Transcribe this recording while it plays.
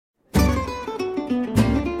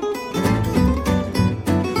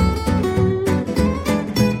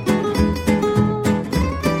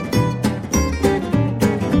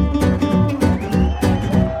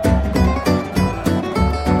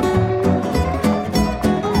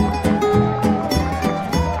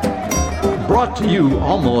brought to you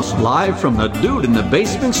almost live from the Dude in the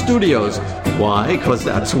Basement studios. Why? Because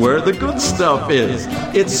that's where the good stuff is.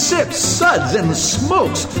 It's Sips, Suds, and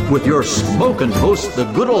Smokes with your smoking host, the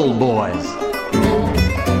good old boys.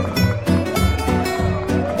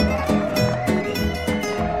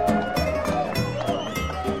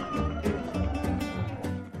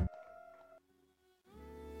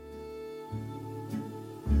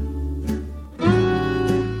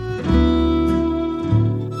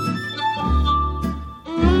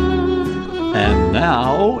 And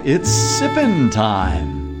now it's sippin'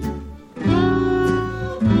 time.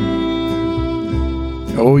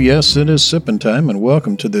 Oh, yes, it is sippin' time, and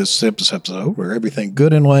welcome to this Sips episode where everything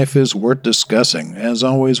good in life is worth discussing. As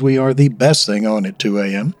always, we are the best thing on at 2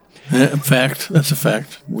 a.m. Fact. That's a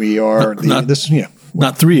fact. We are Not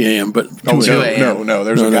 3 a.m., but 2 a.m. No.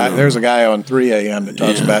 There's a guy on 3 a.m. that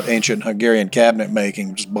talks about ancient Hungarian cabinet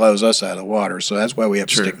making, just blows us out of the water. So that's why we have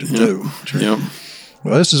to stick to 2. Yep.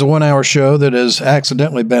 Well, this is a 1 hour show that has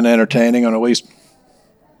accidentally been entertaining on at least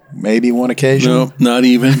maybe one occasion. Nope, not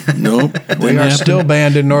even. Nope. We are still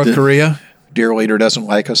banned in North Korea. Dear leader doesn't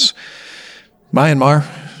like us. Myanmar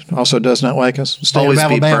also does not like us. State Always of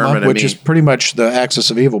be Alabama, Burma to which me. is pretty much the axis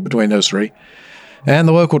of evil between those three. And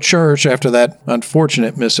the local church, after that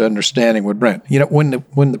unfortunate misunderstanding with Brent. You know, when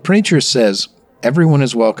the preacher says, everyone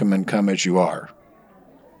is welcome and come as you are,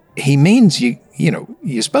 he means you're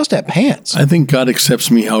supposed to have pants. I think God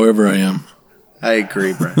accepts me however I am. I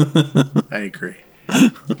agree, Brent. I agree.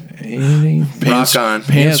 Pants, Rock on.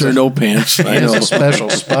 Pants or no pants. I There's know. a special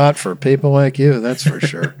spot for people like you, that's for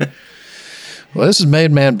sure. Well, this is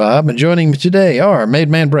Made Man Bob, and joining me today are Made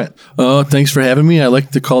Man Brent. Thanks for having me. I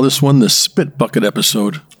like to call this one the Spit Bucket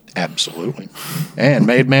episode. Absolutely. And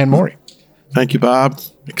Made Man Maury. Thank you, Bob.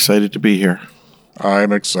 Excited to be here.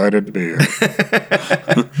 I'm excited to be here.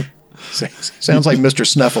 Sounds like Mr.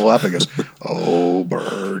 Snuffleupagus. Oh,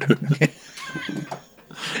 bird.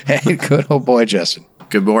 Hey, good old boy, Justin.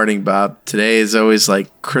 Good morning, Bob. Today is always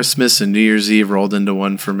like Christmas and New Year's Eve rolled into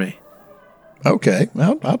one for me. Okay,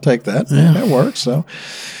 well, I'll take that. Yeah. That works. So,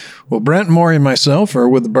 well, Brent, Maury, and myself are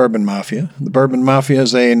with the Bourbon Mafia. The Bourbon Mafia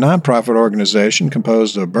is a nonprofit organization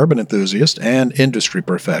composed of bourbon enthusiasts and industry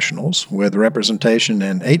professionals with representation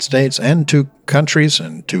in 8 states and 2 countries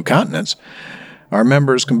and 2 continents. Our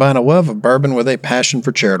members combine a love of bourbon with a passion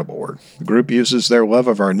for charitable work. The group uses their love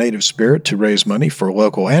of our native spirit to raise money for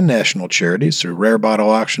local and national charities through rare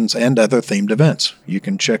bottle auctions and other themed events. You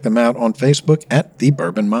can check them out on Facebook at The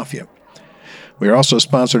Bourbon Mafia. We are also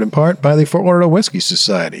sponsored in part by the Fort Lauderdale Whiskey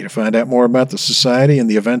Society. To find out more about the society and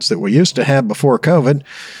the events that we used to have before COVID,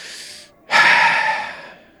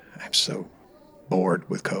 I'm so bored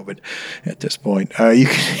with COVID at this point. You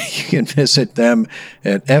can visit them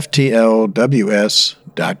at ftlws.com.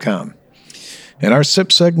 And our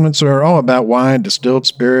sip segments are all about wine, distilled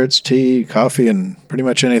spirits, tea, coffee, and pretty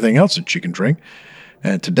much anything else that you can drink.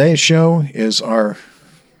 And today's show is our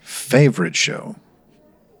favorite show,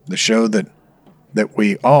 the show that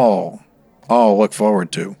we all look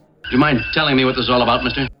forward to. Do you mind telling me what this is all about,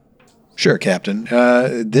 mister? Sure, Captain.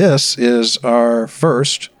 This is our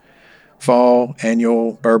first fall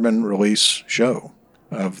annual bourbon release show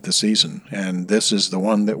of the season. And this is the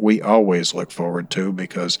one that we always look forward to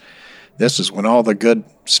because this is when all the good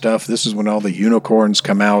stuff, this is when all the unicorns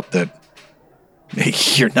come out that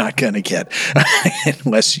you're not going to get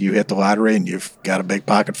unless you hit the lottery and you've got a big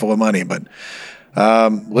pocket full of money. But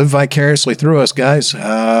live vicariously through us, guys,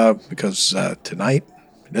 because tonight,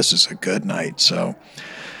 this is a good night. So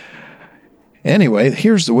anyway,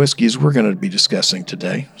 here's the whiskeys we're going to be discussing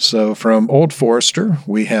today. So from Old Forester,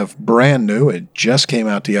 we have brand new. It just came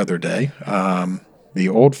out the other day. The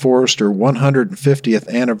Old Forester 150th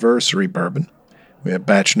Anniversary Bourbon. We have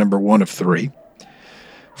batch number 1 of 3.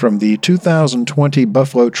 From the 2020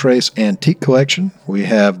 Buffalo Trace Antique Collection, we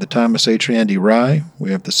have the Thomas H. Handy Rye.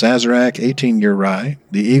 We have the Sazerac 18-year Rye,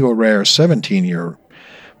 the Eagle Rare 17-year.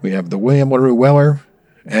 We have the William LaRue Weller,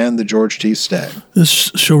 and the George T. Stagg. This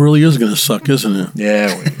show really is going to suck, isn't it?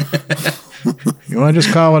 Yeah. You want to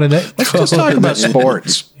just call it a day? Let's just talk about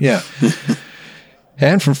sports. Yeah.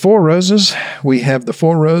 And from Four Roses, we have the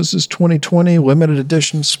Four Roses 2020 limited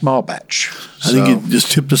edition small batch. I think you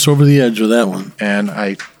just tipped us over the edge with that one. And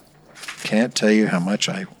I can't tell you how much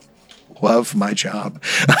I love my job.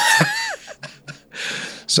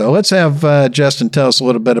 So let's have Justin tell us a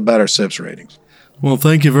little bit about our SIPS ratings. Well,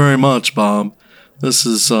 thank you very much, Bob. This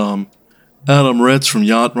is Adam Ritz from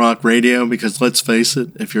Yacht Rock Radio, because let's face it,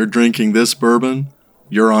 if you're drinking this bourbon,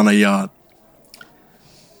 you're on a yacht.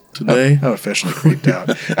 Today, I'm officially creeped out.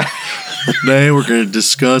 Today we're going to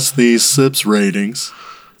discuss these SIPS ratings.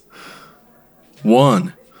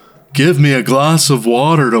 1, Give me a glass of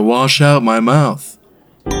water to wash out my mouth.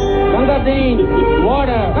 Gangadin,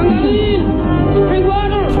 water. Gangadin, bring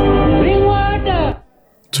water. Bring water.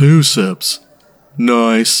 2 sips.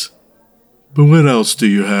 Nice. But what else do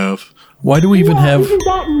you have? Why do we even have? Isn't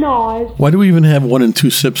that nice? Why do we even have 1 and 2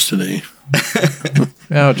 sips today?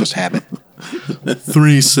 Oh, just habit.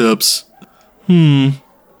 3 sips.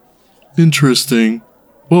 Interesting.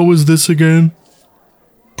 What was this again?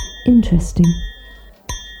 Interesting.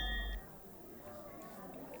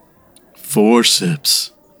 4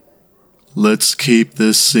 sips. Let's keep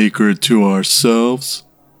this secret to ourselves.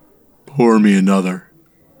 Pour me another.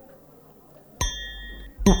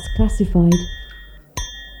 That's classified.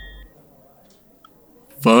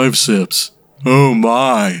 5 sips. Oh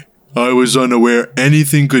my. I was unaware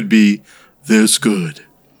anything could be this good.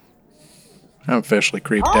 I'm officially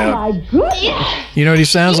creeped Oh out. my goodness. You know what he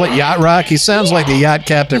sounds like? Yacht Rock? He sounds like the yacht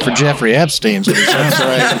captain for Jeffrey Epstein's. What he sounds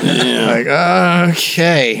like. Like,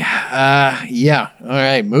 okay. Yeah. All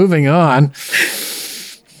right. Moving on.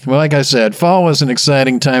 Well, like I said, fall was an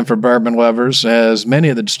exciting time for bourbon lovers, as many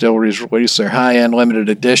of the distilleries release their high-end limited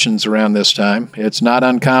editions around this time. It's not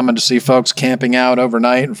uncommon to see folks camping out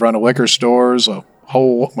overnight in front of liquor stores,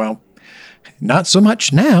 not so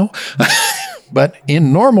much now, but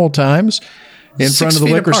in normal times, in 6 front of the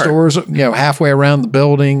feet liquor apart. stores, halfway around the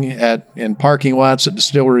building, in parking lots at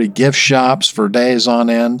distillery gift shops for days on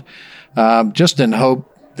end, just in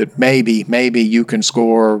hope that maybe you can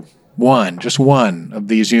score just one of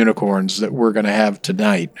these unicorns that we're going to have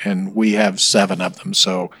tonight, and we have 7 of them.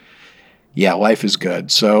 So, yeah, life is good.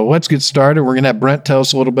 So let's get started. We're going to have Brent tell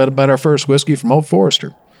us a little bit about our first whiskey from Old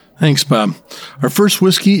Forester. Thanks, Bob. Our first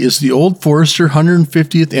whiskey is the Old Forester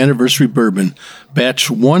 150th Anniversary Bourbon, batch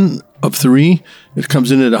 1 of 3. It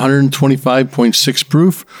comes in at 125.6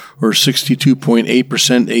 proof, or 62.8%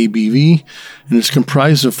 ABV, and it's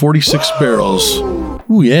comprised of 46 barrels.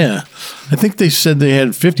 Ooh, yeah. I think they said they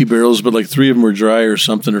had 50 barrels, but like 3 of them were dry or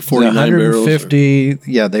something, or 49 barrels. 150,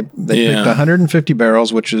 they picked 150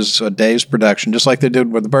 barrels, which is a day's production, just like they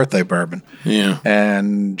did with the birthday bourbon. Yeah.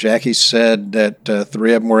 And Jackie said that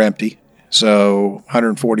 3 of them were empty, so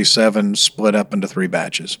 147 split up into 3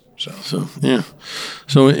 batches. So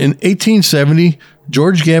in 1870,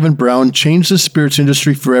 George Gavin Brown changed the spirits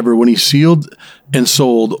industry forever when he sealed and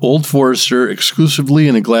sold Old Forester exclusively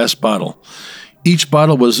in a glass bottle. Each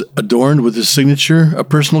bottle was adorned with his signature, a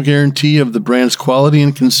personal guarantee of the brand's quality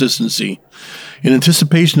and consistency. In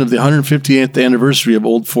anticipation of the 150th anniversary of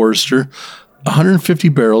Old Forester, 150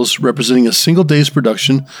 barrels, representing a single day's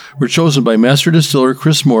production, were chosen by master distiller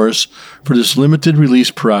Chris Morris for this limited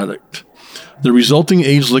release product. The resulting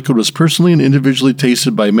aged liquid was personally and individually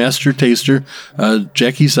tasted by master taster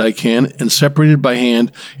Jackie Zykan and separated by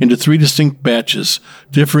hand into 3 distinct batches,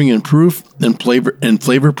 differing in proof and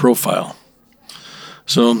flavor profile.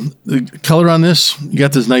 So the color on this, you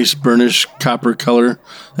got this nice burnished copper color,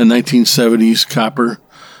 the 1970s copper.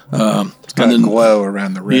 it's got a glow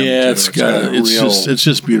around the rim. Yeah, too. it's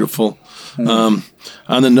just beautiful. On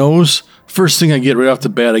the nose, first thing I get right off the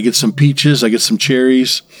bat, I get some peaches, I get some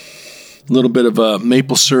cherries, a little bit of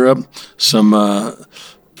maple syrup, a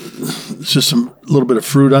little bit of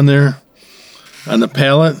fruit on there. On the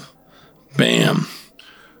palate, bam.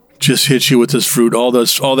 Just hits you with this fruit, all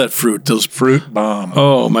that fruit, those Fruit bomb.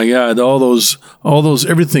 Oh my God! All those,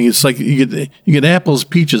 everything. It's like you get apples,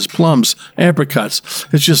 peaches, plums, apricots.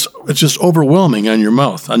 It's just overwhelming on your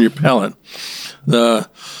mouth, on your palate. Get a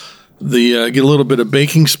little bit of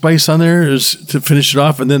baking spice on there to finish it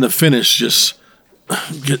off, and then the finish just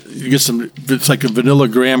you get some. It's like a vanilla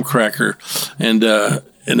graham cracker, and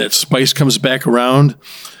that spice comes back around.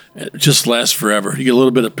 It just lasts forever. You get a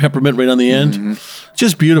little bit of peppermint right on the end. Mm-hmm.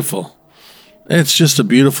 Just beautiful. It's just a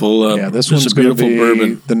beautiful, this one's a beautiful be,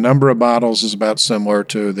 bourbon. The number of bottles is about similar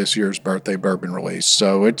to this year's birthday bourbon release.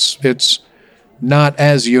 So it's not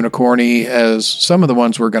as unicorny as some of the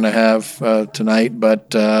ones we're going to have tonight, but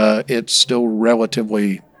it's still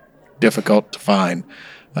relatively difficult to find.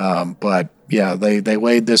 But yeah, they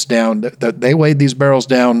laid this down. They laid these barrels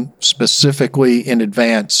down specifically in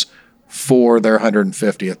advance for their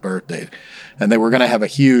 150th birthday. And they were going to have a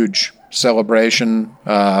huge celebration.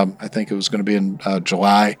 I think it was going to be in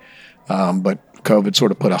July, but COVID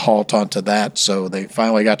sort of put a halt onto that. So they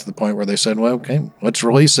finally got to the point where they said, well, okay, let's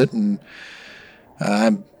release it. And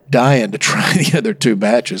I'm dying to try the other 2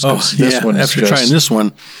 batches. This one after trying this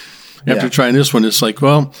one, it's like,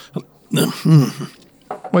 well.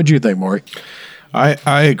 What'd you think, Maury?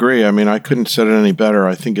 I agree. I mean, I couldn't said it any better.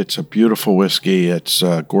 I think it's a beautiful whiskey. It's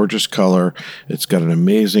a gorgeous color. It's got an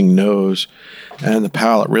amazing nose. and the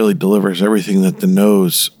palate really delivers everything that the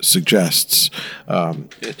nose suggests.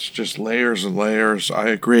 It's just layers and layers. I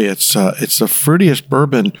agree. It's the fruitiest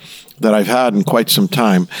bourbon that I've had in quite some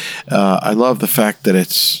time. I love the fact that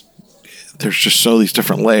there's just these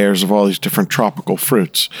different layers of all these different tropical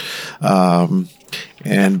fruits.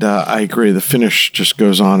 And I agree, the finish just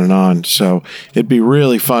goes on and on. So it'd be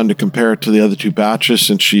really fun to compare it to the other two batches,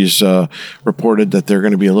 since she's reported that they're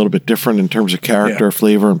going to be a little bit different in terms of character,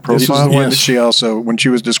 flavor, and profile. This is the one that she also, when she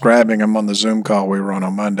was describing them on the Zoom call we were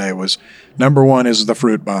on Monday, was number one is the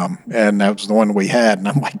fruit bomb. And that was the one we had. And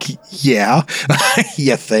I'm like, yeah,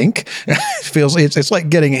 you think? It's like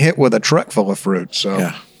getting hit with a truck full of fruit.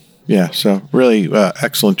 So Yeah, so really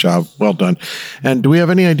excellent job. Well done. And do we have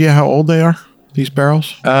any idea how old they are, these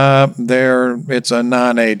barrels? It's a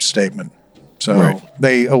non-age statement. So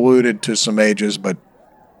they alluded to some ages, but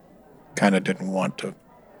kind of didn't want to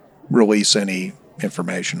release any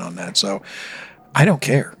information on that. So I don't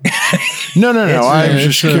care. No. I was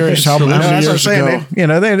just curious how many years ago.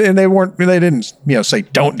 They didn't say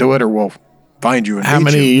don't do it or we'll find you. And how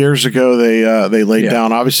many years ago they laid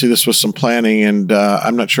down? Obviously, this was some planning, and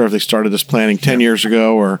I'm not sure if they started this planning 10 years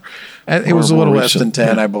ago or. It was a little less than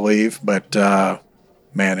 10, I believe, but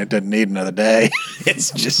man, it didn't need another day.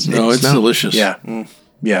 It's just it's delicious. Yeah,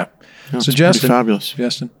 yeah. So Justin, fabulous.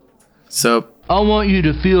 Justin. So I want you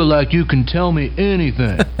to feel like you can tell me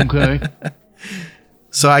anything, okay?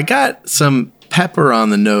 So I got some pepper on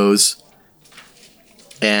the nose,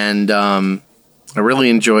 and I really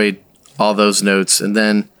enjoyed all those notes, and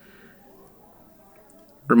then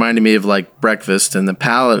reminded me of like breakfast, and the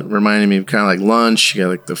palate reminded me of kind of like lunch. You got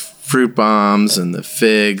like the fruit bombs and the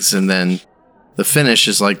figs, and then the finish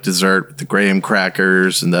is like dessert with the graham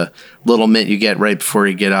crackers and the little mint you get right before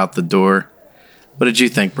you get out the door. What did you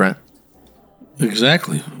think, Brent?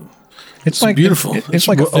 Exactly. It's like beautiful. It's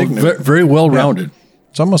like a fig Newton. Very well rounded. Yeah.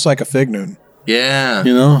 It's almost like a fig Newton. Yeah.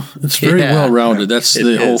 It's very well rounded. That's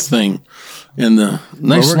the whole thing. And the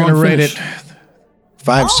nice we're going to rate it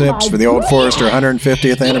 5 sips for the Old Forester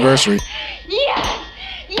 150th anniversary. Yes!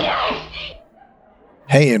 Yes!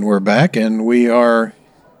 Hey, and we're back, and we are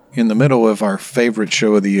in the middle of our favorite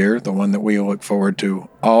show of the year, the one that we look forward to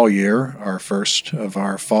all year, our first of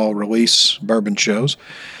our fall release bourbon shows.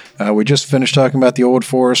 We just finished talking about the Old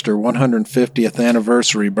Forester 150th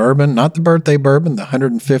anniversary bourbon, not the birthday bourbon, the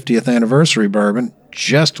 150th anniversary bourbon.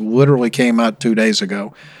 Just literally came out 2 days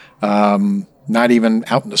ago. Not even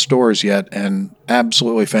out in the stores yet, and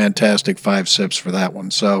absolutely fantastic 5 sips for that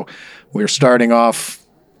one. So we're starting off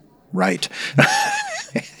right.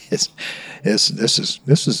 This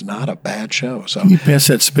is not a bad show. So you pass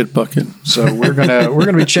that spit bucket. So we're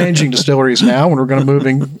gonna be changing distilleries now, and we're gonna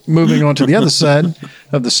moving on to the other side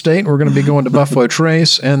of the state. We're gonna be going to Buffalo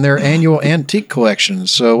Trace and their annual antique collection.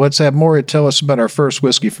 So let's have Maury tell us about our first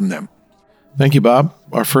whiskey from them. Thank you, Bob.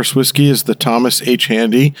 Our first whiskey is the Thomas H.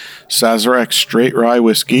 Handy Sazerac Straight Rye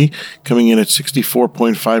Whiskey, coming in at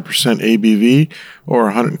 64.5% ABV or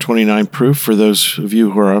 129 proof for those of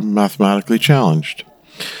you who are mathematically challenged.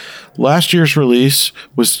 Last year's release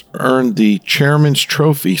earned the Chairman's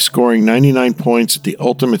Trophy, scoring 99 points at the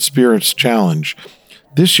Ultimate Spirits Challenge.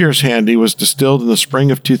 This year's Handy was distilled in the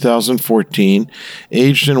spring of 2014,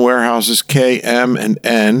 aged in warehouses K, M, and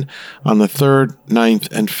N on the 3rd,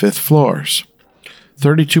 9th, and 5th floors.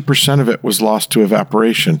 32% of it was lost to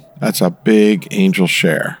evaporation. That's a big angel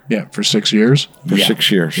share. Yeah, for 6 years? For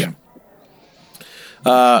 6 years. Yeah.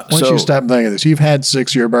 Once you stop thinking of this, you've had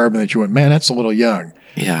 6-year bourbon that you went, man, that's a little young.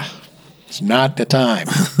 Yeah. It's not the time.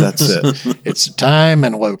 That's it. It's time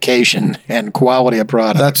and location and quality of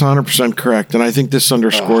product. That's 100% correct. And I think this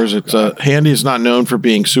underscores it. Handy is not known for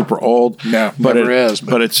being super old. No, but never is.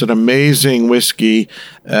 But it's an amazing whiskey,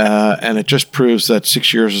 and it just proves that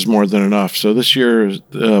 6 years is more than enough. So this year's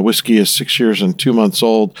whiskey is 6 years and 2 months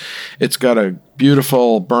old. It's got a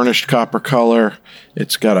beautiful burnished copper color.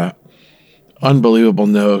 It's got a unbelievable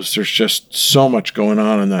nose. There's just so much going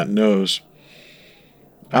on in that nose.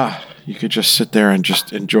 You could just sit there and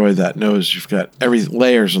just enjoy that nose. You've got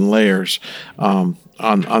layers and layers on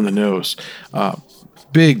the nose.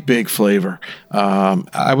 Big flavor.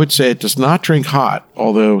 I would say it does not drink hot,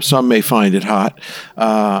 although some may find it hot.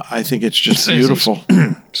 I think it's just beautiful.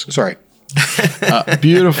 Sorry.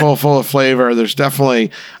 Beautiful, full of flavor. There's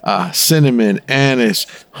definitely cinnamon, anise,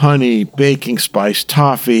 honey, baking spice,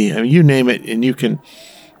 toffee. I mean, you name it, and you can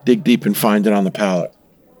dig deep and find it on the palate.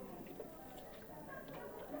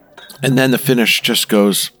 And then the finish just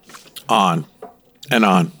goes on and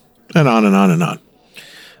on and on and on and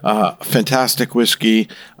on. Fantastic whiskey.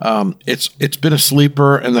 It's been a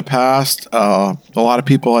sleeper in the past. A lot of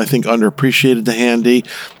people, I think, underappreciated the Handy.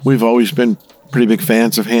 We've always been pretty big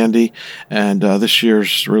fans of Handy, and this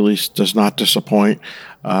year's release does not disappoint.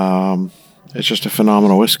 It's just a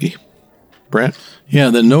phenomenal whiskey. Brent? Yeah,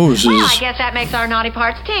 the nose Well, is I guess that makes our naughty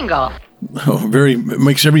parts tingle.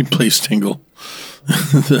 makes every place tingle.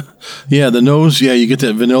 The nose, you get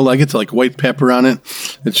that vanilla. I get the like white pepper on it.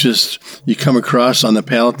 It's just, you come across on the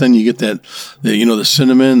palate, then you get the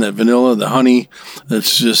cinnamon, that vanilla, the honey.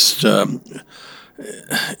 It's just,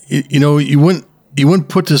 you wouldn't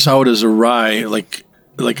put this out as a rye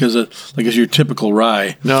as your typical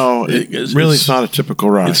rye. No, it's not a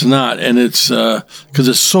typical rye. It's not, and it's because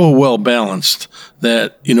it's so well balanced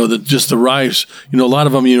that the ryes. A lot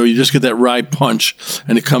of them, you just get that rye punch,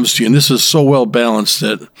 and it comes to you. And this is so well balanced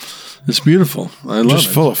that it's beautiful. I love just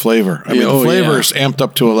it. full of flavor. I mean, the flavor is amped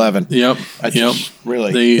up to 11. Yep.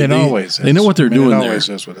 Really, it always is. They know what they're doing there. It always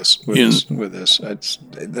is with this. It's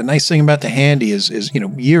the nice thing about the Handy is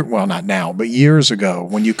not now, but years ago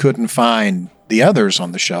when you couldn't find the others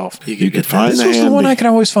on the shelf, you could find this was the one I could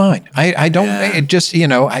always find. I don't. It just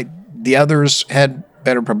the others had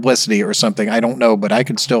better publicity or something. I don't know, but I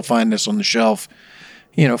could still find this on the shelf.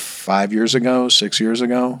 5 years ago, 6 years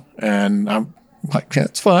ago, and I'm like,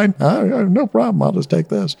 that's fine. No problem. I'll just take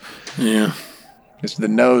this. Yeah. The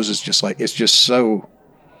nose is just like, it's just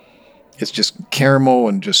caramel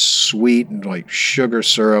and just sweet and like sugar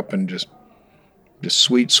syrup and just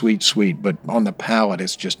sweet, sweet, sweet. But on the palate,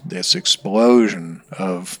 it's just this explosion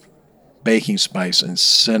of baking spice and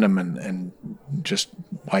cinnamon and just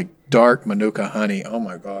like dark Manuka honey. Oh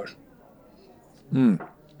my gosh. I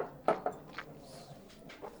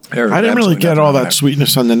didn't really get all that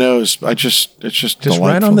sweetness on the nose. It's just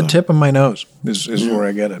right on the tip of my nose is where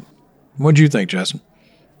I get it. What do you think, Justin?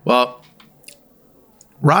 Well,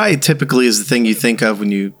 rye typically is the thing you think of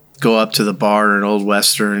when you go up to the bar in Old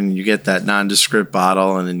Western and you get that nondescript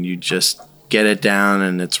bottle and then you just get it down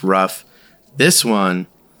and it's rough. This one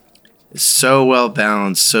is so well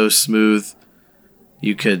balanced, so smooth.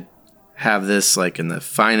 You could have this like in the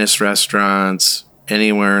finest restaurants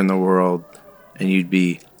anywhere in the world and you'd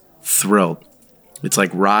be thrilled. It's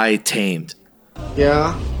like rye tamed.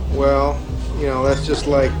 Yeah, well, that's just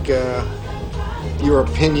like your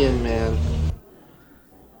opinion, man.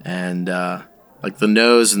 And like the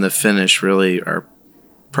nose and the finish really are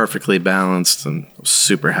perfectly balanced, and I'm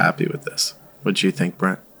super happy with this. What do you think,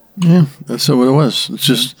 Brent? Yeah, that's what it was. It's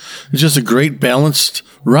just a great balanced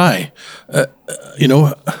rye. I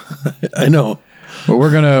know. Well,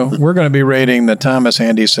 we're gonna be rating the Thomas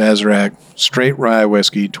Handy Sazerac Straight Rye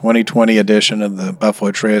Whiskey 2020 edition of the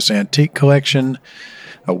Buffalo Trace Antique Collection.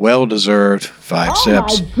 A well-deserved 5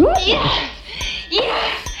 sips. Yes!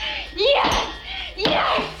 Yes! Yes!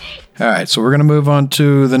 Yes! All right, so we're going to move on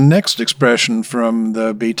to the next expression from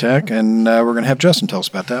the BTEC, and we're going to have Justin tell us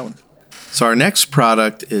about that one. So our next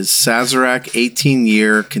product is Sazerac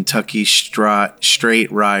 18-year Kentucky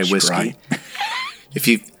Straight Rye Whiskey. If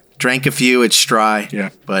you drank a few, it's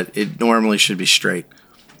dry, but it normally should be straight.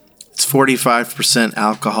 It's 45%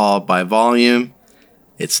 alcohol by volume.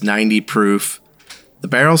 It's 90 proof. The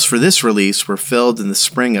barrels for this release were filled in the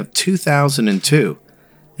spring of 2002,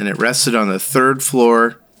 and it rested on the 3rd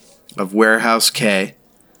floor of Warehouse K,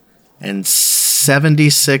 and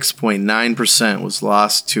 76.9% was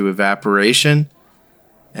lost to evaporation,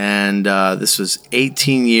 and this was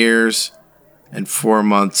 18 years and 4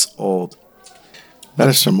 months old. That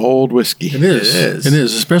is some old whiskey. It is,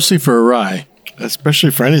 especially for a rye. Especially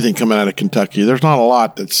for anything coming out of Kentucky. There's not a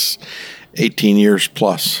lot that's 18 years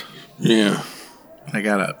plus. Yeah. I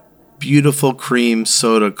got a beautiful cream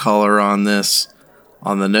soda color on this.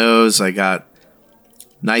 On the nose, I got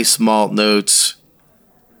nice malt notes.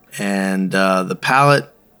 And the palate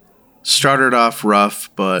started off rough,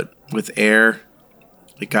 but with air,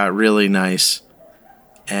 it got really nice.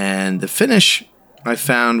 And the finish I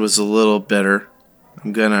found was a little bitter.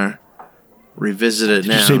 I'm going to revisit it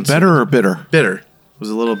now. Did you say better or bitter? Bitter. It was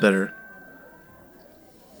a little bitter.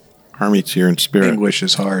 Hermit's here in spirit. English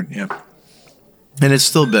is hard, yeah. And it's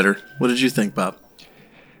still bitter. What did you think, Bob?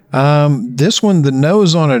 This one, the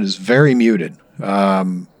nose on it is very muted. I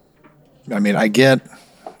mean, I get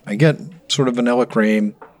sort of vanilla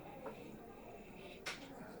cream.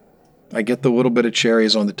 I get the little bit of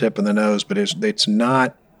cherries on the tip of the nose, but it's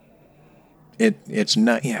not. It's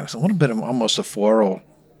not. Yeah, it's a little bit of almost a floral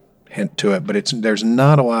hint to it, but there's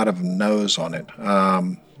not a lot of nose on it.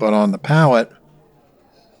 But on the palate,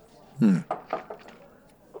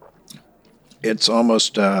 it's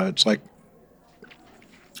almost. It's like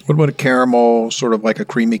a little bit of caramel, sort of like a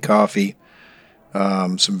creamy coffee.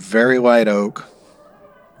 Some very light oak.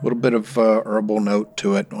 A little bit of herbal note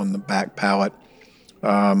to it on the back palate.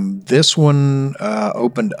 This one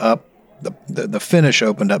opened up the finish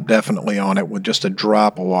opened up definitely on it with just a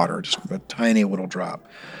drop of water, just a tiny little drop.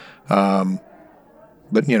 But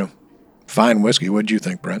fine whiskey. What do you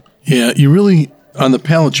think, Brent? Yeah, you really, on the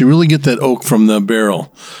palate, you really get that oak from the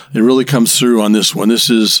barrel. It really comes through on this one. This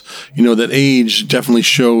is, that age definitely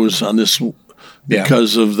shows on this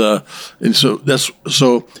because of and so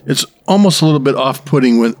it's almost a little bit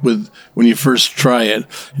off-putting with when you first try it.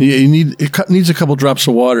 It needs a couple drops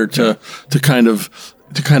of water to kind of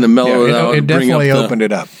mellow it out. It definitely opened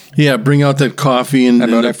it up. Yeah, bring out that coffee and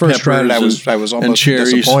when I first tried it, I was almost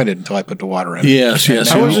cherries. Disappointed until I put the water in. Yes.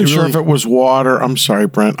 I wasn't sure if it was water. I'm sorry,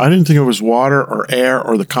 Brent. I didn't think it was water or air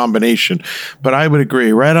or the combination, but I would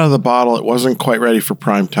agree. Right out of the bottle, it wasn't quite ready for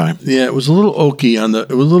prime time. Yeah, it was a little oaky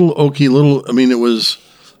it was,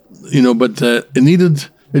 but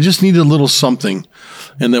it just needed a little something,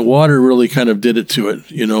 and the water really kind of did it to it,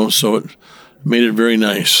 so it made it very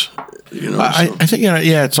nice. I think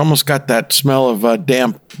it's almost got that smell of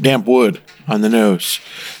damp wood on the nose,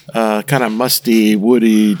 kind of musty,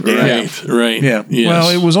 woody, damp. Right. Yeah. Yes. Well,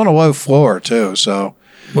 it was on a low floor too, so.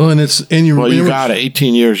 Well, you got it.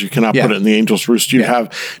 18 years, you cannot put it in the Angel's Roost. You'd have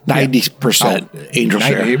 90% Angel's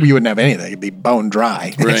share. You wouldn't have anything. It'd be bone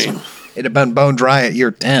dry. Right. It'd have been bone dry at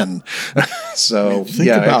year 10. So think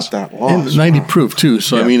about that loss. 90 proof too.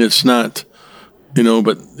 So it's not.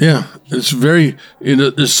 But it's very,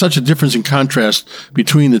 there's such a difference in contrast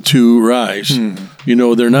between the two ryes.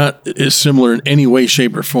 They're not as similar in any way,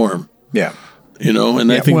 shape, or form. Yeah.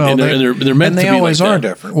 And I think they're meant to be like that. And they always are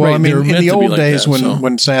different. Well, right, in the old days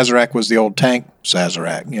when Sazerac was the old tank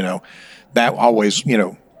Sazerac, that always,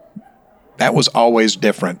 that was always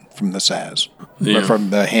different from the Saz, or from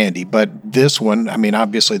the Handy. But this one,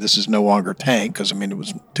 obviously this is no longer tank because, it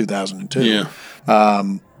was 2002. Yeah.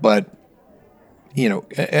 But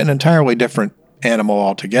an entirely different animal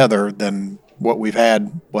altogether than what we've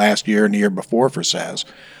had last year and the year before for Saz.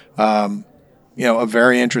 A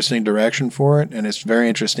very interesting direction for it, and it's very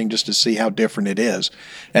interesting just to see how different it is.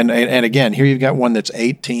 And again, here you've got one that's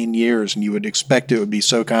 18 years, and you would expect it would be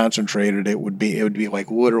so concentrated it would be like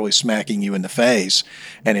literally smacking you in the face,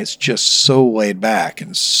 and it's just so laid back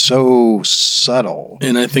and so subtle.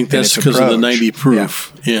 And I think that's because of the 90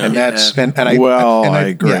 proof. Yeah. And that's I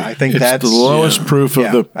agree. Yeah, I think it's that's the lowest proof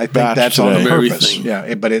of the I think batch that's today. on purpose. Everything.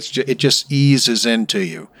 Yeah, but it just eases into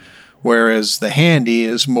you. Whereas the Handy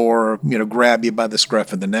is more, grab you by the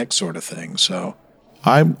scruff of the neck sort of thing. So,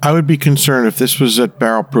 I would be concerned if this was at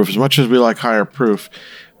barrel proof. As much as we like higher proof,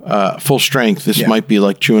 full strength, this might be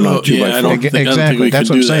like chewing on 2x4. Exactly. That's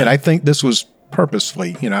what I'm saying. I think this was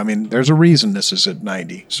purposefully. There's a reason this is at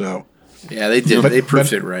 90. So, yeah, they did. They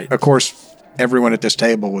proofed it right. Of course, everyone at this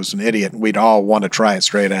table was an idiot, and we'd all want to try it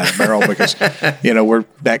straight out of the barrel because, we're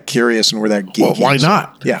that curious and we're that geeky. Well, why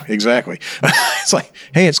not? Yeah, exactly. It's like,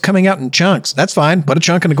 hey, it's coming out in chunks. That's fine. Put a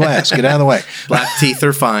chunk in the glass. Get out of the way. Black teeth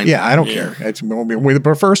are fine. Yeah, I don't care. It's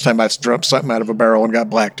the first time I've dropped something out of a barrel and got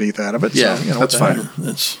black teeth out of it. Yeah, so, that's fine.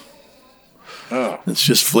 It's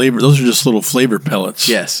just flavor. Those are just little flavor pellets.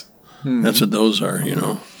 Yes. That's what those are,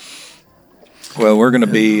 Well, we're going to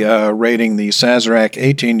be rating the Sazerac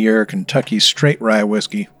 18-year Kentucky straight rye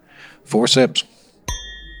whiskey. 4 sips.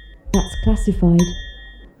 That's classified.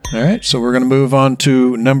 All right, so we're going to move on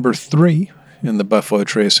to number 3 in the Buffalo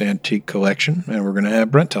Trace Antique Collection, and we're going to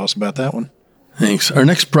have Brent tell us about that one. Thanks. Our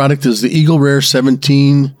next product is the Eagle Rare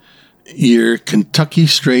 17-year Kentucky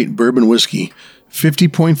straight bourbon whiskey,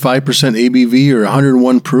 50.5% ABV or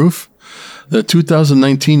 101 proof. The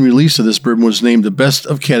 2019 release of this bourbon was named the best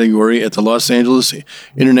of category at the Los Angeles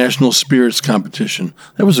International Spirits Competition.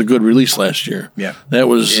 That was a good release last year. Yeah. That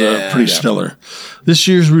was pretty stellar. This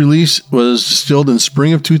year's release was distilled in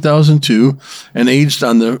spring of 2002 and aged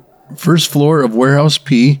on the first floor of Warehouse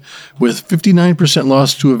P with 59%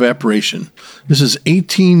 loss to evaporation. This is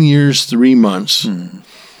 18 years, 3 months.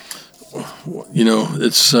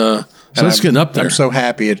 It's... So it's getting up there. I'm so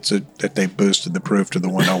happy that they boosted the proof to the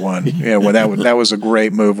 101. Yeah, well, that was a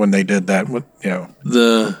great move when they did that.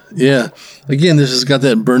 Again, this has got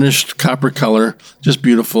that burnished copper color, just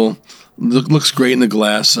beautiful. Looks great in the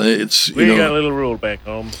glass. We got a little rule back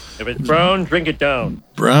home. If it's brown, drink it down.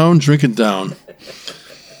 Brown, drink it down.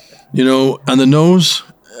 On the nose,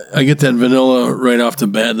 I get that vanilla right off the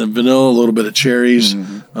bat. The vanilla, a little bit of cherries.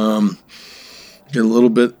 Get a little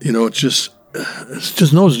bit. It's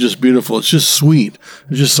just nose is just beautiful. It's just sweet.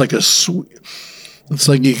 It's just like a sweet. It's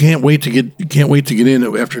like you can't wait to get in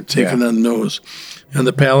it after taking on the nose, and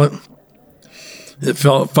the palate. It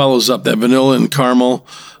follows up that vanilla and caramel.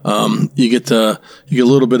 You get a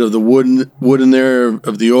little bit of the wood in there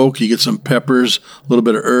of the oak. You get some peppers, a little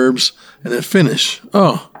bit of herbs, and then finish.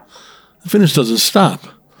 Oh, the finish doesn't stop.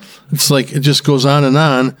 it's like it just goes on,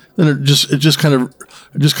 and it just kind of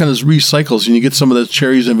recycles, and you get some of the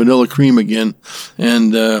cherries and vanilla cream again,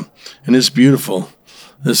 and it's beautiful.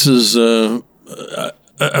 This is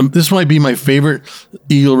this might be my favorite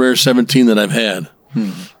Eagle Rare 17 that I've had,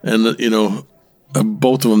 and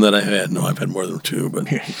both of them that I've had. No, I've had more than two, but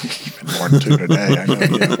even more than two today. I know.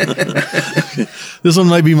 Yeah. This one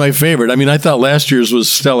might be my favorite. I mean, I thought last year's was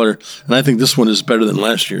stellar, and I think this one is better than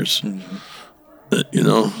last year's.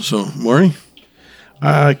 So Maury?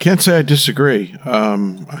 I can't say I disagree.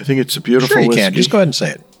 I think it's a beautiful Sure you whiskey. can. Just go ahead and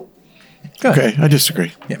say it. Okay, I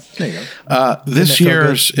disagree. Yeah, there you go. This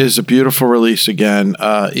year's is a beautiful release again.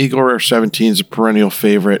 Eagle Rare 17 is a perennial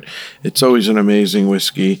favorite. It's always an amazing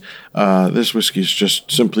whiskey. This whiskey is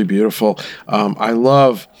just simply beautiful. I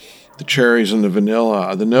love the cherries and the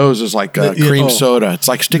vanilla. The nose is like cream soda. It's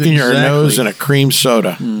like sticking your nose in a cream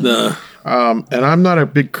soda. And I'm not a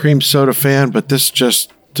big cream soda fan, but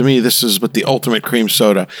to me, this is the ultimate cream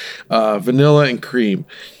soda. Vanilla and cream.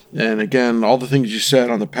 And again, all the things you said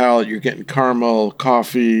on the palate, you're getting caramel,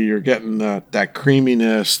 coffee, you're getting that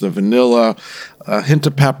creaminess, the vanilla, a hint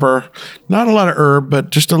of pepper. Not a lot of herb, but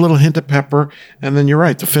just a little hint of pepper. And then you're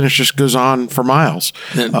right, the finish just goes on for miles.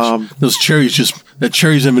 Those cherries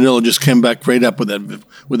cherries and vanilla just came back right up with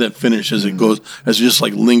that finish as it goes, as it just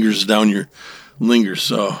like lingers down your lingers.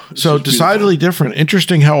 So decidedly different.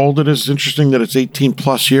 Interesting how old it is. Interesting that it's 18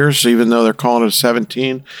 plus years, even though they're calling it a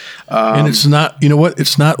 17. And it's not,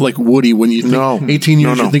 it's not like woody when you think 18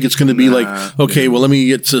 years, you think it's going to be like, okay, well, let me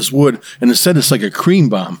get this wood. And instead it's like a cream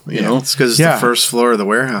bomb, know? It's because it's the first floor of the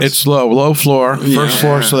warehouse. It's low floor, first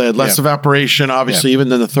floor. So they had less evaporation, obviously, even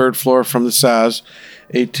than the third floor from the Saz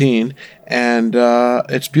 18. And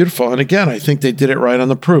it's beautiful. And again, I think they did it right on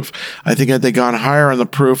the proof. I think had they gone higher on the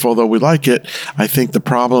proof, although we like it, I think the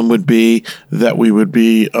problem would be that we would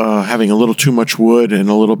be having a little too much wood and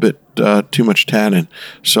a little bit too much tannin.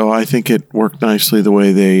 So I think it worked nicely the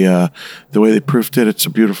way they proofed it. It's a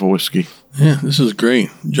beautiful whiskey. Yeah, this is great.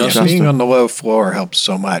 Justin? Being on the low floor helps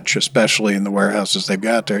so much, especially in the warehouses they've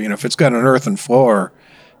got there. If it's got an earthen floor,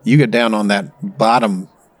 you get down on that bottom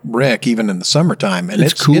rick even in the summertime, and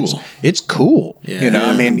it's cool. It's cool.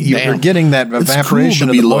 Yeah. You're getting that evaporation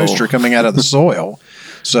of the moisture coming out of the soil.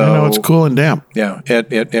 So I know it's cool and damp. Yeah,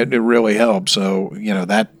 it really helps. So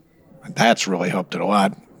that's really helped it a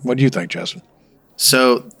lot. What do you think, Justin?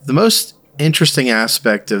 So the most interesting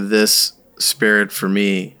aspect of this spirit for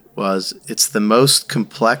me was it's the most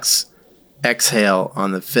complex exhale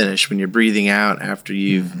on the finish when you're breathing out after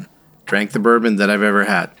you've drank the bourbon that I've ever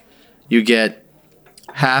had. You get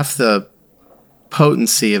half the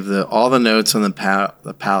potency of all the notes on the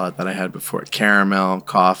palate that I had before. Caramel,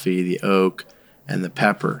 coffee, the oak, and the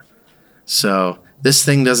pepper. So this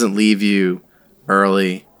thing doesn't leave you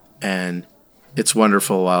early, and it's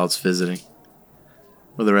wonderful while it's visiting.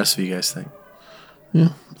 What do the rest of you guys think? Yeah,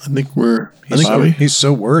 I think he's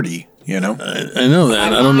so wordy, I know that. I don't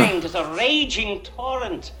know. My mind is a raging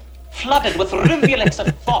torrent, flooded with rivulets of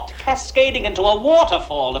thought, cascading into a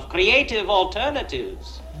waterfall of creative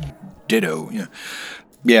alternatives. Ditto.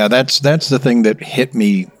 Yeah. That's the thing that hit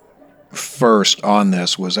me first on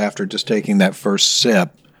this was after just taking that first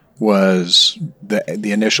sip was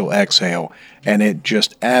the initial exhale, and it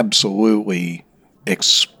just absolutely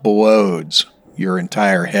explodes your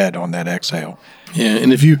entire head on that exhale. Yeah,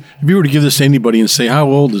 and if you were to give this to anybody and say, how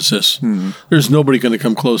old is this? There's nobody going to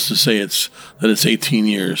come close to say it's 18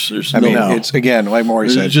 years. It's again, like Maury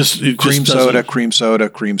said, cream soda.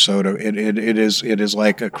 It is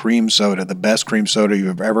like a cream soda, the best cream soda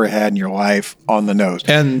you've ever had in your life on the nose.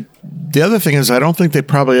 And the other thing is, I don't think they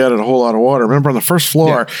probably added a whole lot of water. Remember, on the first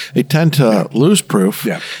floor, they tend to lose proof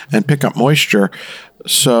and pick up moisture.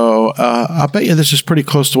 So I'll bet you this is pretty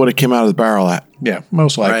close to what it came out of the barrel at. Yeah,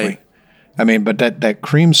 most likely. Right. But that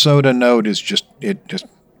cream soda note is just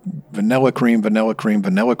vanilla cream,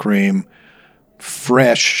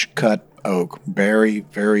 fresh cut oak, very,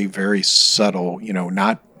 very, very subtle,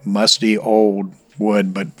 not musty old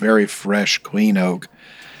wood, but very fresh, clean oak.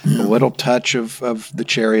 A little touch of the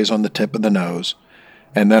cherries on the tip of the nose.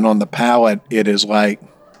 And then on the palate, it is like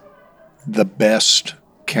the best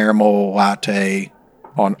caramel latte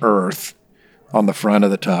on earth on the front of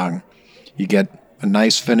the tongue. You get a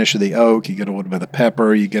nice finish of the oak, you get a little bit of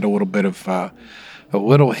pepper, you get a little bit of a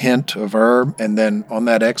little hint of herb, and then on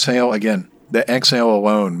that exhale, again, the exhale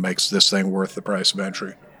alone makes this thing worth the price of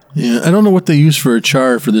entry. Yeah, I don't know what they use for a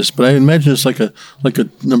char for this, but I imagine it's like a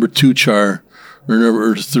number 2 char or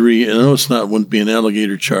number 3. I know wouldn't be an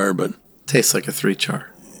alligator char, but tastes like a 3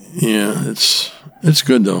 char. Yeah, it's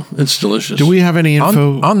good though. It's delicious. Do we have any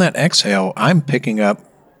info on that exhale? I'm picking up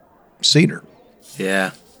cedar.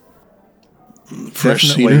 Yeah. fresh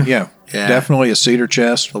Definitely, cedar. yeah, Yeah. definitely a cedar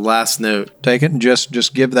chest. The last note. Take it and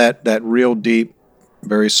just give that real deep,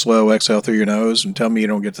 very slow exhale through your nose, and tell me you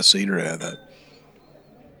don't get the cedar out of that.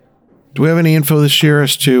 Do we have any info this year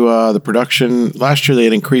as to the production? Last year they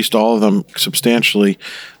had increased all of them substantially.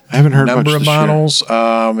 I haven't heard Number much of this year. bottles.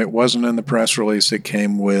 It wasn't in the press release. It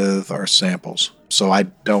came with our samples, so I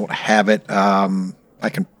don't have it. I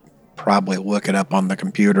can probably look it up on the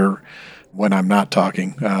computer when I'm not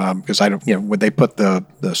talking, because I don't. When they put the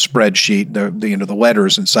spreadsheet, the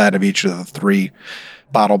letters inside of each of the 3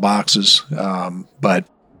 bottle boxes, but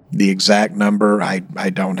the exact number I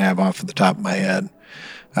don't have off the top of my head.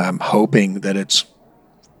 I'm hoping that it's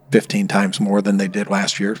 15 times more than they did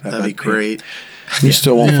last year. That'd be great. You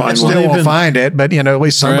still won't find one. Still won't find it, but at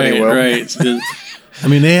least somebody will. Right. I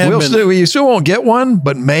mean, they have you still won't get one,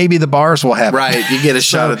 but maybe the bars will have it. Right, you get a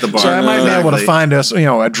shot at the bar. So I might be able to find us,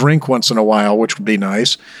 a drink once in a while, which would be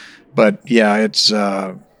nice. But yeah, it's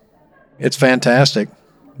fantastic,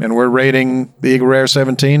 and we're rating the Eagle Rare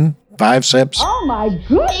 17 5 sips. Oh my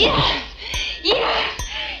goodness! Yes!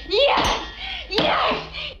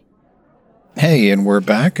 Hey, and we're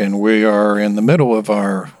back, and we are in the middle of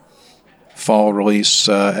our fall release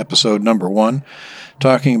episode number 1.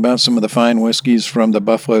 Talking about some of the fine whiskeys from the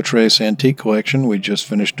Buffalo Trace Antique Collection. We just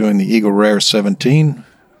finished doing the Eagle Rare 17,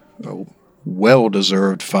 a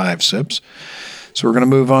well-deserved 5 sips. So we're going to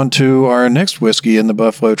move on to our next whiskey in the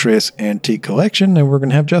Buffalo Trace Antique Collection, and we're going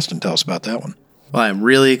to have Justin tell us about that one. Well, I'm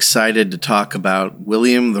really excited to talk about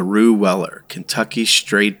William LaRue Weller, Kentucky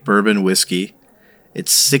Straight Bourbon Whiskey.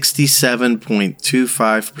 It's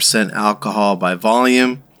 67.25% alcohol by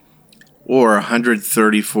volume, or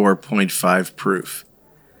 134.5 proof.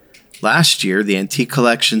 Last year, the Antique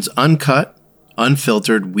Collection's uncut,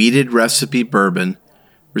 unfiltered, wheated recipe bourbon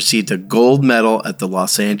received a gold medal at the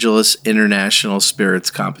Los Angeles International Spirits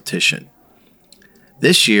Competition.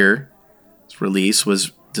 This year's release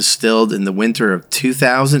was distilled in the winter of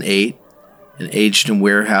 2008 and aged in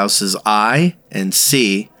warehouses I and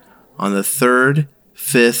C on the 3rd,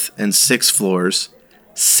 5th, and 6th floors.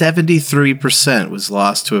 73% was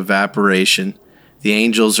lost to evaporation. The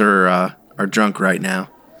Angels are drunk right now.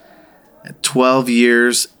 At 12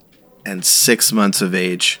 years and 6 months of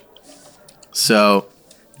age. So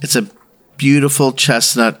it's a beautiful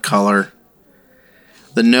chestnut color.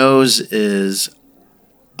 The nose is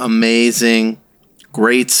amazing.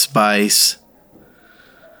 Great spice.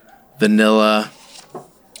 Vanilla. A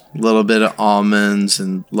little bit of almonds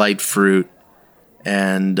and light fruit.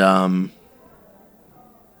 And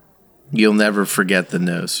you'll never forget the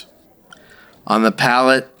nose. On the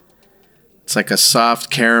palate, it's like a soft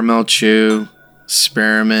caramel chew,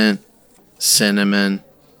 spearmint, cinnamon,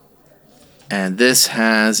 and this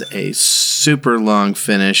has a super long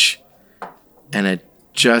finish, and it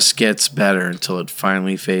just gets better until it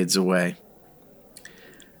finally fades away.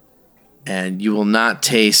 And you will not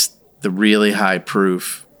taste the really high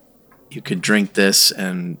proof. You could drink this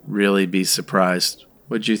and really be surprised.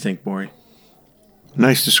 What'd you think, Maury?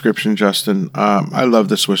 Nice description, Justin. I love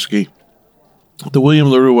this whiskey. The William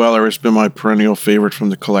LaRue Weller has been my perennial favorite from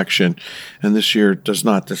the collection, and this year does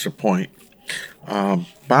not disappoint.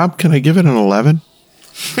 Bob, can I give it an 11?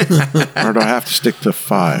 Or do I have to stick to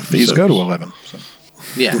 5? These go to 11. So.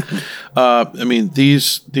 Yeah. I mean,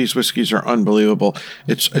 these whiskeys are unbelievable.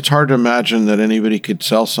 It's hard to imagine that anybody could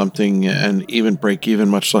sell something and even break even,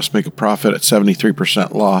 much less make a profit at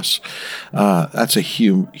 73% loss. That's a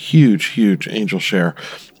huge Angel share.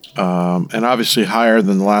 And obviously higher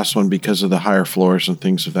than the last one because of the higher floors and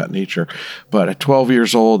things of that nature. But at 12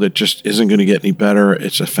 years old, it just isn't going to get any better.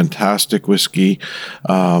 It's a fantastic whiskey.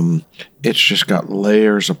 It's just got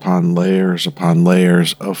layers upon layers upon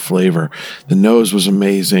layers of flavor. The nose was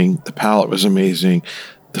amazing. The palate was amazing.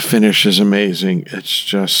 The finish is amazing. It's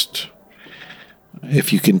just,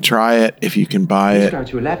 if you can try it, if you can buy it, go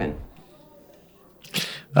to 11.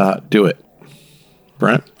 Do it.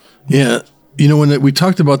 Brent? Yeah. You know, when we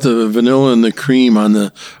talked about the vanilla and the cream on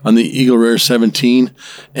the Eagle Rare 17,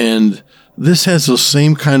 and this has those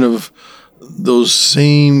same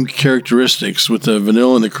characteristics with the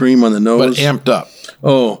vanilla and the cream on the nose, but amped up.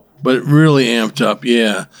 Oh, but really amped up,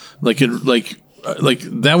 yeah. Like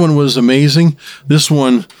that one was amazing. This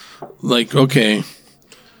one, okay,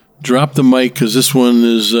 drop the mic because this one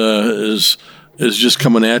is just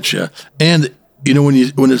coming at you. And you know, when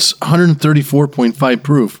it's 134.5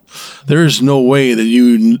 proof, there is no way that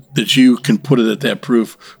you can put it at that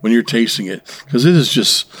proof when you're tasting it, because this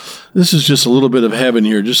is just a little bit of heaven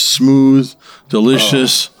here, just smooth,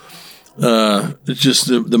 delicious. It's just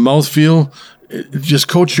the mouthfeel. It just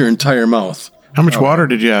coats your entire mouth. How much water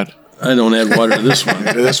did you add? I don't add water to this one.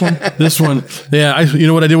 This one? This one, yeah. You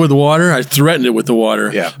know what I did with the water? I threatened it with the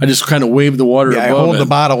water. Yeah. I just kind of waved the water above I hold it. the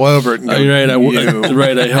bottle over it. And go, I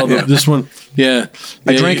held it. This one, yeah.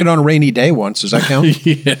 I drank it on a rainy day once. Does that count?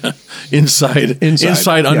 Yeah.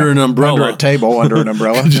 Inside under an umbrella. Under a table, under an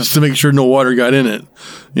umbrella. Just to make sure no water got in it,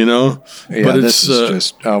 you know? Yeah, but this is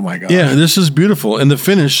just, oh my God. Yeah, this is beautiful. And the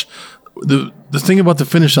finish, the thing about the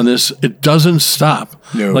finish on this, it doesn't stop.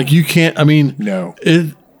 No. Like you can't, I mean. No.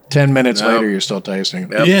 10 minutes later, you're still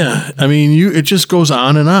tasting. Yep. Yeah. I mean, it just goes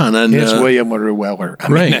on and on. And, it's William LaRue Weller. I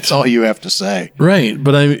mean, that's all you have to say. Right.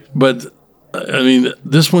 But I mean,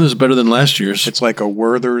 this one is better than last year's. It's like a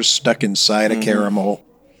Werther's stuck inside a caramel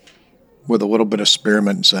with a little bit of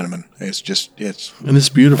spearmint and cinnamon. And it's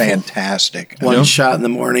beautiful. Fantastic. One shot in the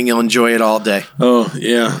morning, you'll enjoy it all day. Oh,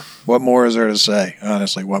 yeah. What more is there to say?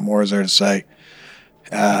 Honestly, what more is there to say?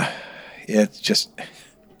 It's just...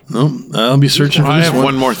 No, I'll be searching for this one. I have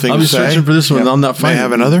one more thing I'll to be say. searching for this one. I'm not finding May I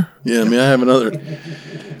have it. another? Yeah, may I have another?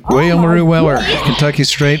 William LaRue Weller, Kentucky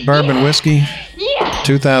Straight Bourbon Whiskey,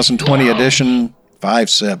 2020 edition, 5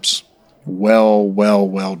 sips.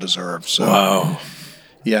 Well deserved. So, wow.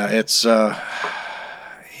 Yeah, it's, could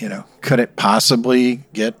it possibly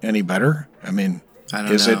get any better? I mean,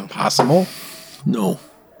 is it possible? No.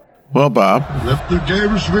 Well, Bob. Let the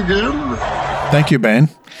games begin. Thank you, Ben.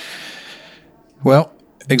 Well,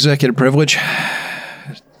 executive privilege.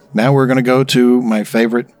 Now we're going to go to my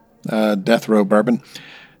favorite death row bourbon,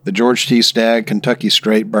 the George T. Stagg Kentucky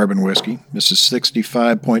Straight Bourbon Whiskey. This is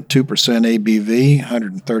 65.2% ABV,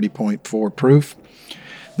 130.4 proof.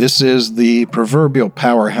 This is the proverbial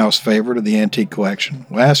powerhouse favorite of the Antique Collection.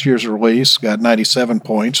 Last year's release got 97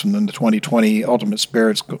 points from the 2020 Ultimate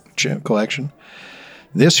Spirits Collection.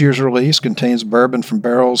 This year's release contains bourbon from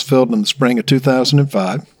barrels filled in the spring of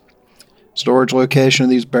 2005. Storage location of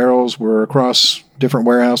these barrels were across different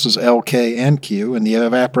warehouses, L, K, and Q, and the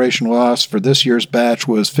evaporation loss for this year's batch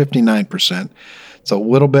was 59%. It's a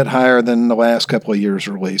little bit higher than the last couple of years'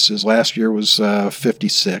 releases. Last year was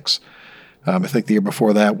 56. I think the year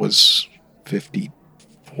before that was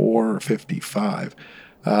 54 or 55.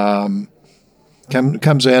 Comes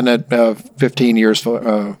in at 15 years,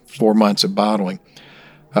 4 months of bottling.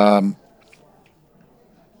 On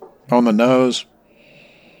the nose,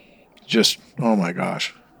 just, oh my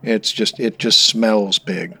gosh. It just smells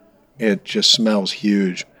big. It just smells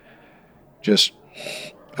huge. Just,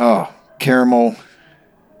 caramel,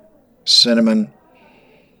 cinnamon,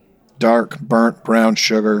 dark burnt brown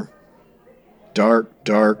sugar, dark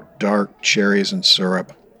cherries and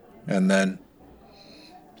syrup. And then,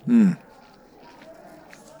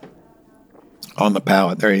 on the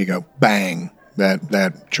palate, there you go. Bang.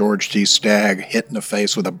 That George T. Stagg hit in the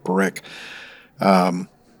face with a brick.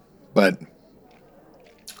 But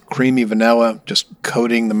creamy vanilla just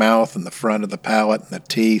coating the mouth and the front of the palate and the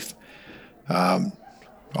teeth.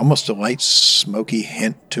 Almost a light smoky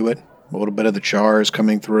hint to it. A little bit of the char is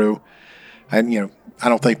coming through. And, I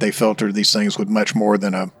don't think they filtered these things with much more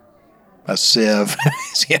than a sieve.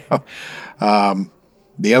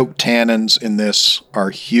 The oak tannins in this are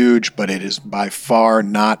huge, but it is by far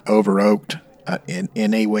not over-oaked in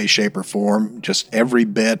any way, shape, or form. Just every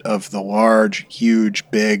bit of the large, huge,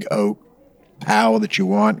 big oak pow that you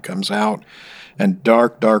want comes out. And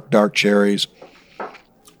dark cherries.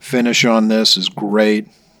 Finish on this is great.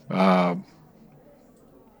 Like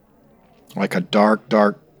a dark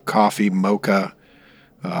coffee mocha.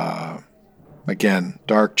 Again,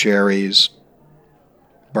 dark cherries,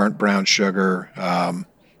 burnt brown sugar.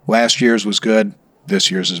 Last year's was good.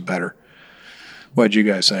 This year's is better. What'd you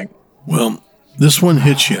guys think? Well, this one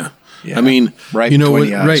hits you. Yeah, I mean, right between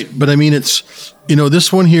the eyes. Right. But I mean, it's,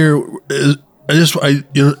 this one here is,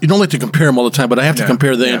 you don't like to compare them all the time, but I have to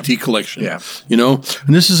compare the Antique Collection. Yeah. And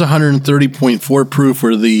this is 130.4 proof,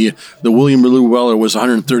 where the William LaRue Weller was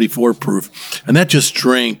 134 proof, and that just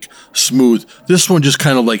drank smooth. This one just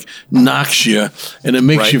kind of like knocks you, and it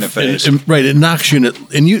makes right you in the face. It knocks you,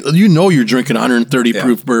 and you're drinking 130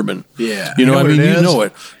 proof bourbon. Yeah, I mean, you know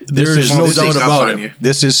it. There's no doubt about it.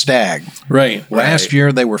 This is Stagg. Right. Last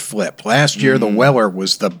year they were flipped. Last year the Weller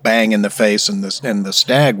was the bang in the face, and the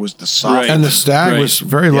Stagg was the soft. Right. And the Stagg was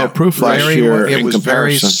very low proof last year. It was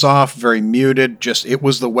very comparison. soft, very muted. It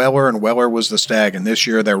was the Weller, and Weller was the Stagg. And this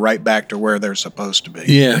year they're right back to where they're supposed to be.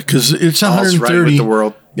 Yeah, because it's 130. Right with the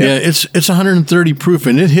world. Yeah, it's 130 proof,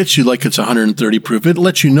 and it hits you like it's 130 proof. It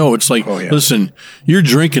lets you know it's like, listen, you're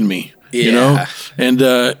drinking me. And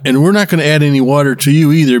we're not going to add any water to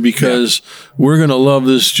you either, because we're going to love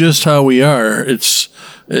this just how we are. It's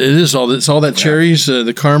It is it's all that cherries,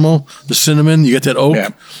 the caramel, the cinnamon. You get that oak.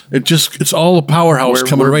 Yeah. It's all a powerhouse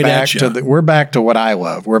coming right back at you. we're back to what I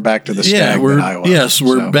love. We're back to the stag that I love. Yes,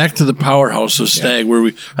 we're back to the powerhouse of stag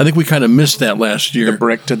where I think we kind of missed that last year. The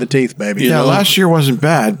brick to the teeth, baby. Yeah, last year wasn't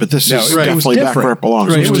bad, but this is definitely back where it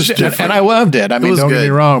belongs. Right. It was just different. And I loved it. I mean, don't get me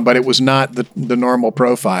good. wrong, but it was not the normal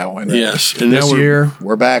profile. And Yes, and this year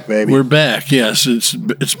we're back, baby. We're back. Yes,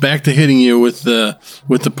 it's back to hitting you with the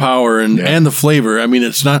power and the flavor. I mean,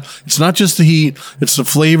 it's not just the heat; it's the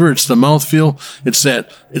flavor, it's the mouthfeel, it's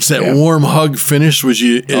that warm hug finish as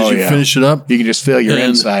you finish it up. You can just feel your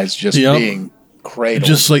insides just being cradled.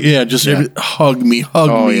 Just like hug me.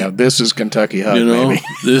 Oh yeah, this is Kentucky hug, baby.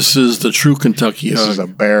 This is the true Kentucky hug. This is a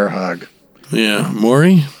bear hug. Yeah,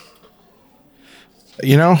 Maury.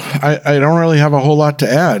 You know, I don't really have a whole lot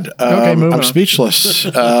to add. I'm I'm speechless.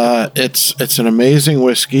 It's an amazing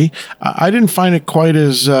whiskey. I didn't find it quite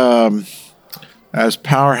as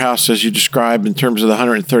powerhouse as you described in terms of the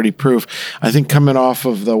 130 proof. I think coming off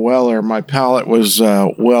of the Weller, my palate was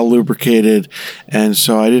well lubricated, and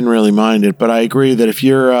so I didn't really mind it. But I agree that if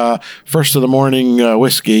you're first of the morning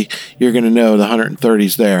whiskey, you're going to know the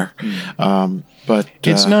 130's there. But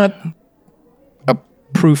it's not a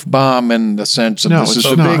proof bomb in the sense of this is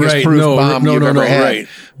the not. biggest proof bomb you've ever had. Right.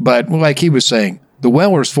 But like he was saying, the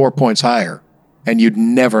Weller's 4 points higher, and you'd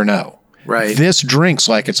never know. Right. This drinks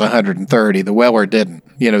like it's 130. The Weller didn't.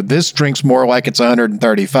 You know, this drinks more like it's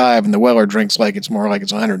 135, and the Weller drinks like it's more like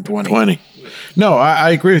it's 120. No,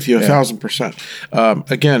 I agree with you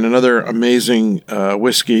 1,000%. Again, another amazing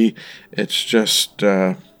whiskey. It's just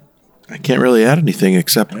I can't really add anything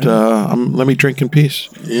except let me drink in peace.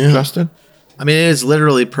 Yeah. Justin? I mean, it is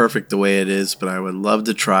literally perfect the way it is, but I would love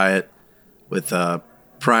to try it with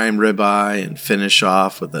prime ribeye and finish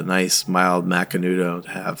off with a nice mild Macanudo to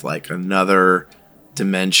have like another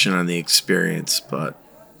dimension on the experience. But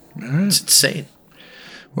it's insane.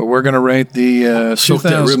 Well, we're going to rate the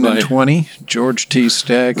 2020 George T.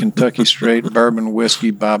 Stagg Kentucky Straight Bourbon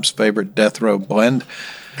Whiskey, Bob's favorite death row blend.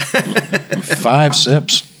 5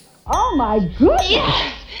 sips. Oh my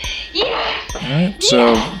goodness! Yes! All right,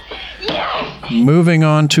 so moving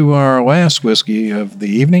on to our last whiskey of the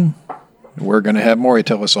evening. We're going to have Maury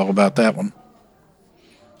tell us all about that one.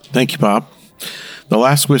 Thank you, Bob. The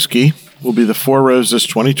last whiskey will be the Four Roses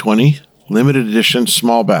 2020 limited edition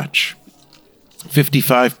small batch.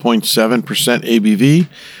 55.7% ABV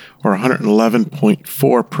or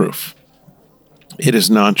 111.4 proof. It is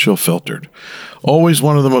non-chill filtered. Always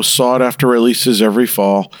one of the most sought-after releases every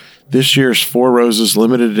fall. This year's Four Roses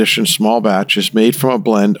limited edition small batch is made from a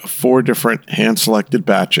blend of 4 different hand-selected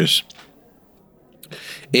batches,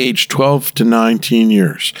 aged 12 to 19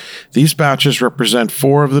 years. These batches represent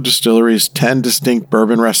 4 of the distillery's 10 distinct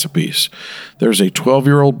bourbon recipes. There's a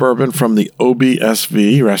 12-year-old bourbon from the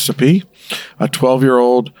OBSV recipe, a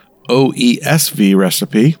 12-year-old OESV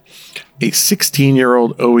recipe, a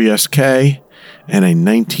 16-year-old OESK, and a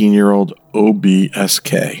 19-year-old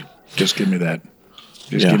OBSK. Just give me that.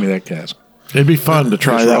 Give me that cask. It'd be fun to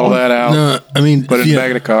try that. Roll that out. No, I mean, put it in the back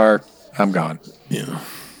of the car. I'm gone. Yeah.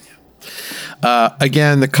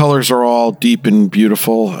 Again, the colors are all deep and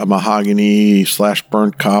beautiful, mahogany /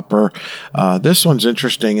 burnt copper. This one's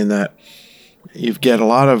interesting in that you get a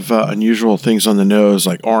lot of unusual things on the nose,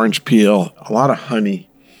 like orange peel, a lot of honey,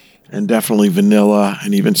 and definitely vanilla,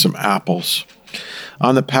 and even some apples.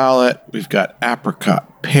 On the palate, we've got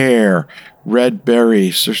apricot, pear, red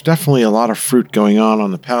berries. There's definitely a lot of fruit going on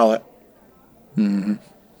the palate. Mm-hmm.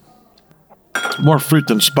 More fruit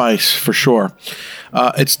than spice, for sure.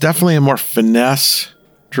 It's definitely a more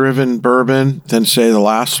finesse-driven bourbon than, say, the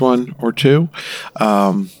last one or two.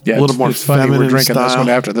 A little more it's funny. feminine We're drinking style. this one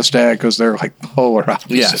after the Stag because they're like polar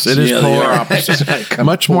opposites. Yes, it is polar opposites.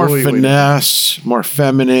 Much more finesse, more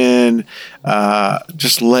feminine,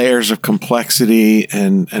 just layers of complexity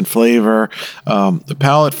and flavor. The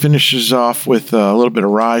palate finishes off with a little bit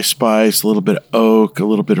of rye spice, a little bit of oak, a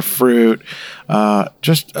little bit of fruit.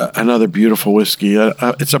 Just another beautiful whiskey.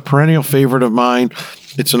 It's a perennial favorite of mine.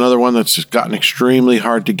 It's another one that's gotten extremely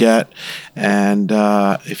hard to get. And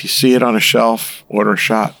if you see it on a shelf, order a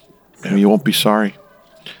shot. And you won't be sorry.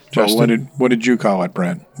 So what did you call it,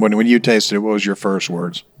 Brent? When you tasted it, what was your first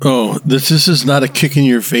words? Oh, this is not a kick in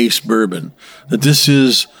your face bourbon. This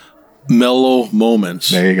is mellow moments.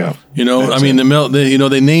 There you go. You know, That's I mean,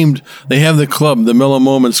 they have the club, the Mellow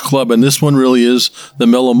Moments Club, and this one really is the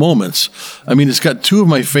Mellow Moments. I mean, it's got 2 of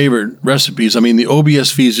my favorite recipes. I mean, the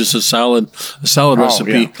OBSV is just a solid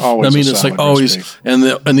recipe. Yeah. Always I mean, a it's solid like always, recipe. and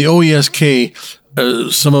the OESK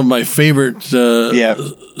some of my favorite.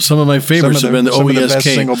 Some of my favorites have been the OESK. Some of the best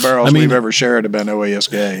single barrels we've ever shared have been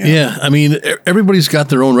OESK. Yeah, I mean, everybody's got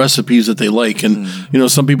their own recipes that they like, and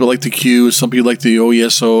some people like the Q, some people like the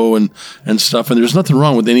OESO and stuff. And there's nothing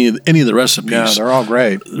wrong with any of the recipes. Yeah, they're all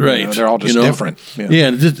great. Right, they're all just different.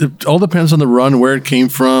 Yeah, it all depends on the run, where it came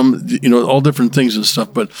from, all different things and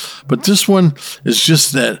stuff. But this one is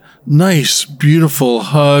just that nice, beautiful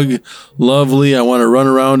hug, lovely. I want to run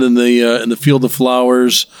around in the field of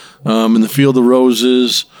flowers, in the field of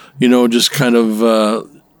roses. Just kind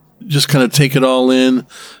of take it all in.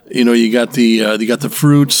 You got the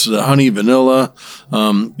fruits, the honey, vanilla.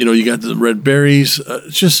 You got the red berries.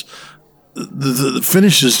 It's just. The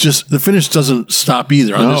finish the finish doesn't stop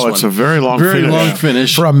either on this one. No, it's a very long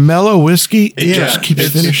finish. For a mellow whiskey, it just keeps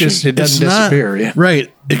finishing. It doesn't disappear. Right.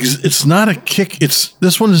 It's not a kick.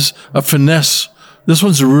 This one is a finesse. This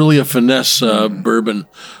one's really a finesse bourbon,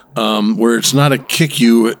 where it's not a kick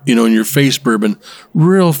you, in your face bourbon.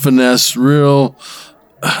 Real finesse, a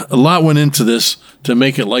lot went into this to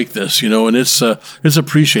make it like this, and it's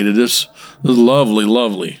appreciated. It's lovely,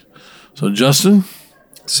 lovely. So, Justin?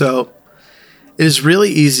 So, it is really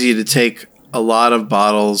easy to take a lot of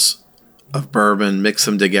bottles of bourbon, mix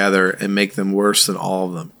them together, and make them worse than all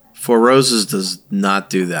of them. Four Roses does not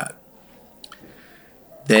do that.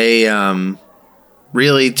 They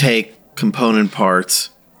really take component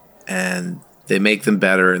parts and they make them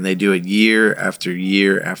better, and they do it year after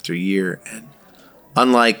year after year. And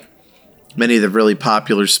unlike many of the really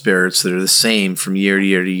popular spirits that are the same from year to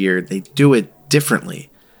year to year, they do it differently.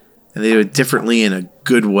 And they do it differently in a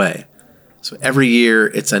good way. So every year,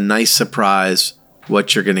 it's a nice surprise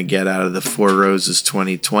what you're going to get out of the Four Roses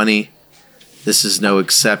 2020. This is no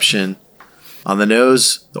exception. On the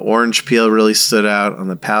nose, the orange peel really stood out. On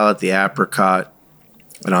the palate, the apricot.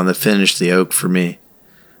 And on the finish, the oak for me.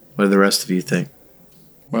 What do the rest of you think?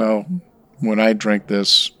 Well, when I drink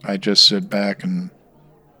this, I just sit back and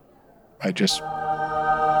I just...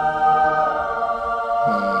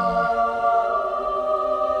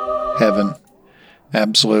 heaven.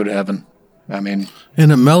 Absolute heaven. I mean... In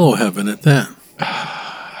a mellow heaven at that.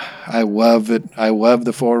 I love it. I love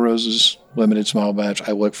the Four Roses limited small batch.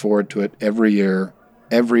 I look forward to it every year.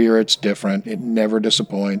 Every year it's different. It never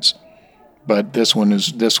disappoints. But this one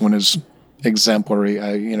is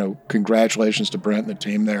exemplary. Congratulations to Brent and the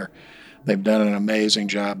team there. They've done an amazing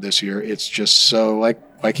job this year. It's just so, like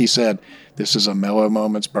he said, this is a mellow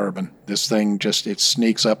moments bourbon. This thing it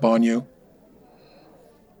sneaks up on you.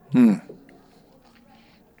 And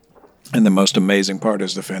the most amazing part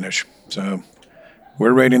is the finish. So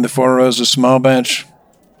we're rating the Four Roses small batch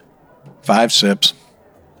 5 sips.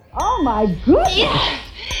 Oh my goodness!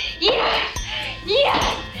 Yes!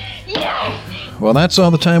 Well, that's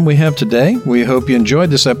all the time we have today. We hope you enjoyed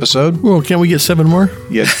this episode. Well, can't we get 7 more?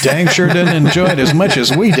 You dang sure didn't enjoy it as much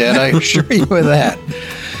as we did, I assure you of that.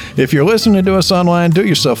 If you're listening to us online, do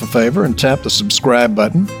yourself a favor and tap the subscribe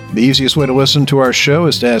button. The easiest way to listen to our show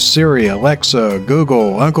is to ask Siri, Alexa,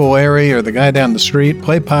 Google, Uncle Larry, or the guy down the street,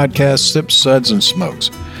 play podcast Sips, Suds, and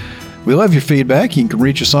Smokes. We love your feedback. You can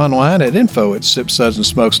reach us online at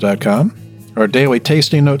info@sipsudsandsmokes.com. Our daily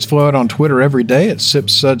tasting notes flow out on Twitter every day at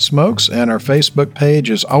Sips, Suds, Smokes, and our Facebook page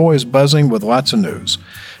is always buzzing with lots of news.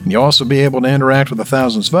 And you'll also be able to interact with the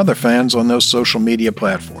thousands of other fans on those social media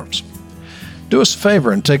platforms. Do us a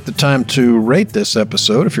favor and take the time to rate this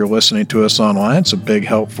episode if you're listening to us online. It's a big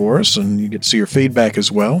help for us, and you get to see your feedback as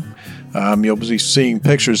well. You'll be seeing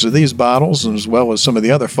pictures of these bottles as well as some of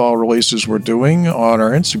the other fall releases we're doing on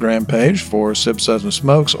our Instagram page for Sips, Suds, and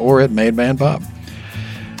Smokes or at Made Man Bob.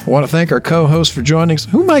 I want to thank our co-host for joining us.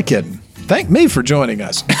 Who am I kidding? Thank me for joining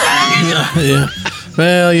us. Yeah.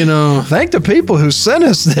 Well, thank the people who sent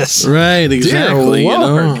us this. Right, exactly.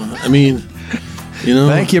 I mean...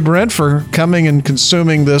 Thank you, Brent, for coming and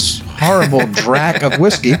consuming this horrible drac of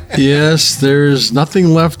whiskey. Yes, there's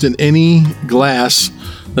nothing left in any glass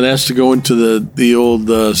that has to go into the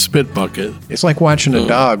old spit bucket. It's like watching a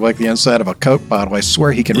dog like the inside of a Coke bottle. I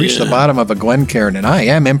swear he can reach the bottom of a Glencairn, and I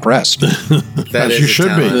am impressed. As you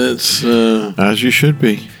should be. As you should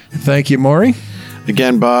be. Thank you, Maury.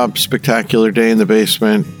 Again, Bob, spectacular day in the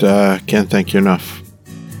basement. Can't thank you enough.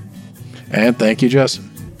 And thank you, Justin.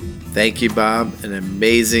 Thank you, Bob. An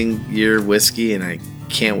amazing year of whiskey, and I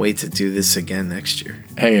can't wait to do this again next year.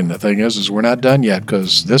 Hey, and the thing is we're not done yet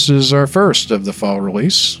because this is our first of the fall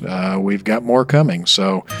release. We've got more coming,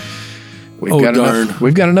 so we've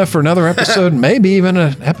got enough for another episode, maybe even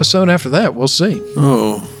an episode after that. We'll see.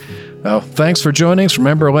 Oh. Well, thanks for joining us.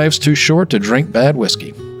 Remember, life's too short to drink bad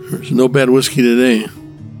whiskey. There's no bad whiskey today.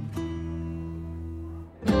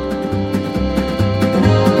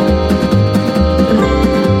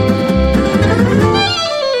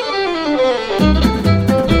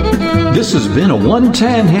 been a One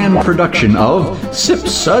Tan Hand production of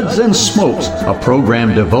Sips, Suds, and Smokes, a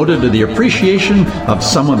program devoted to the appreciation of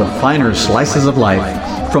some of the finer slices of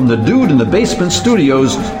life. From the Dude in the Basement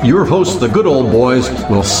Studios, your hosts, the Good Old Boys,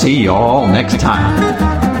 will see you all next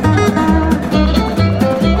time.